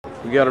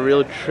We got a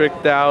really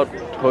tricked out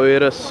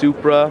Toyota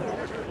Supra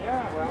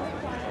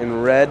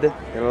in red,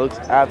 and it looks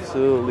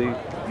absolutely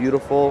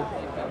beautiful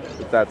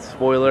with that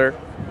spoiler.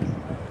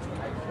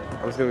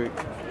 I'm just gonna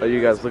let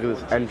you guys look at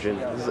this engine.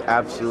 This is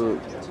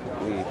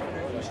absolutely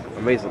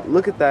amazing.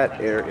 Look at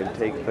that air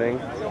intake thing.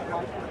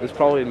 There's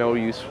probably no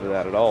use for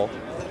that at all,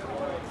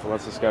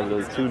 unless this guy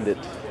really tuned it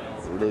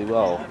really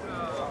well.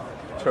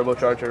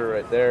 Turbocharger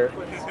right there,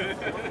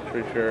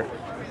 pretty sure.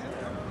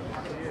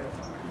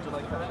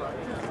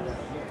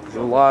 There's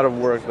a lot of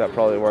work that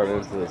probably went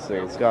into this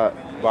thing. It's got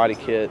body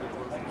kit.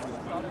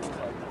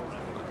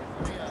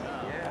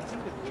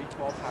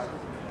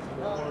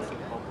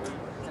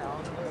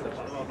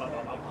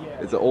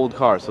 It's an old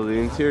car, so the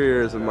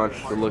interior isn't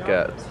much to look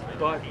at.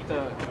 But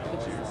the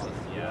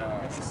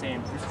it's the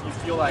same. You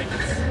feel like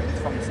it's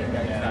from the same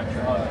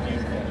manufacturer.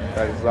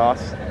 That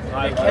exhaust.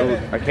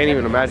 I can't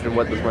even imagine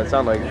what this might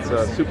sound like. It's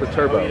a super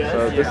turbo,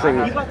 so this thing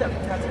is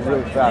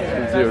really fast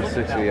from 0 to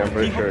 60, I'm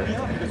pretty sure.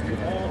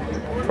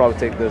 Probably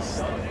take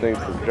this thing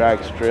to the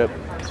drag strip.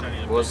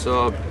 What's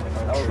up,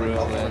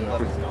 Drill?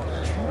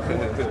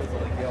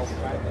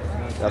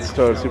 That's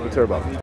Toyota Super Turbo.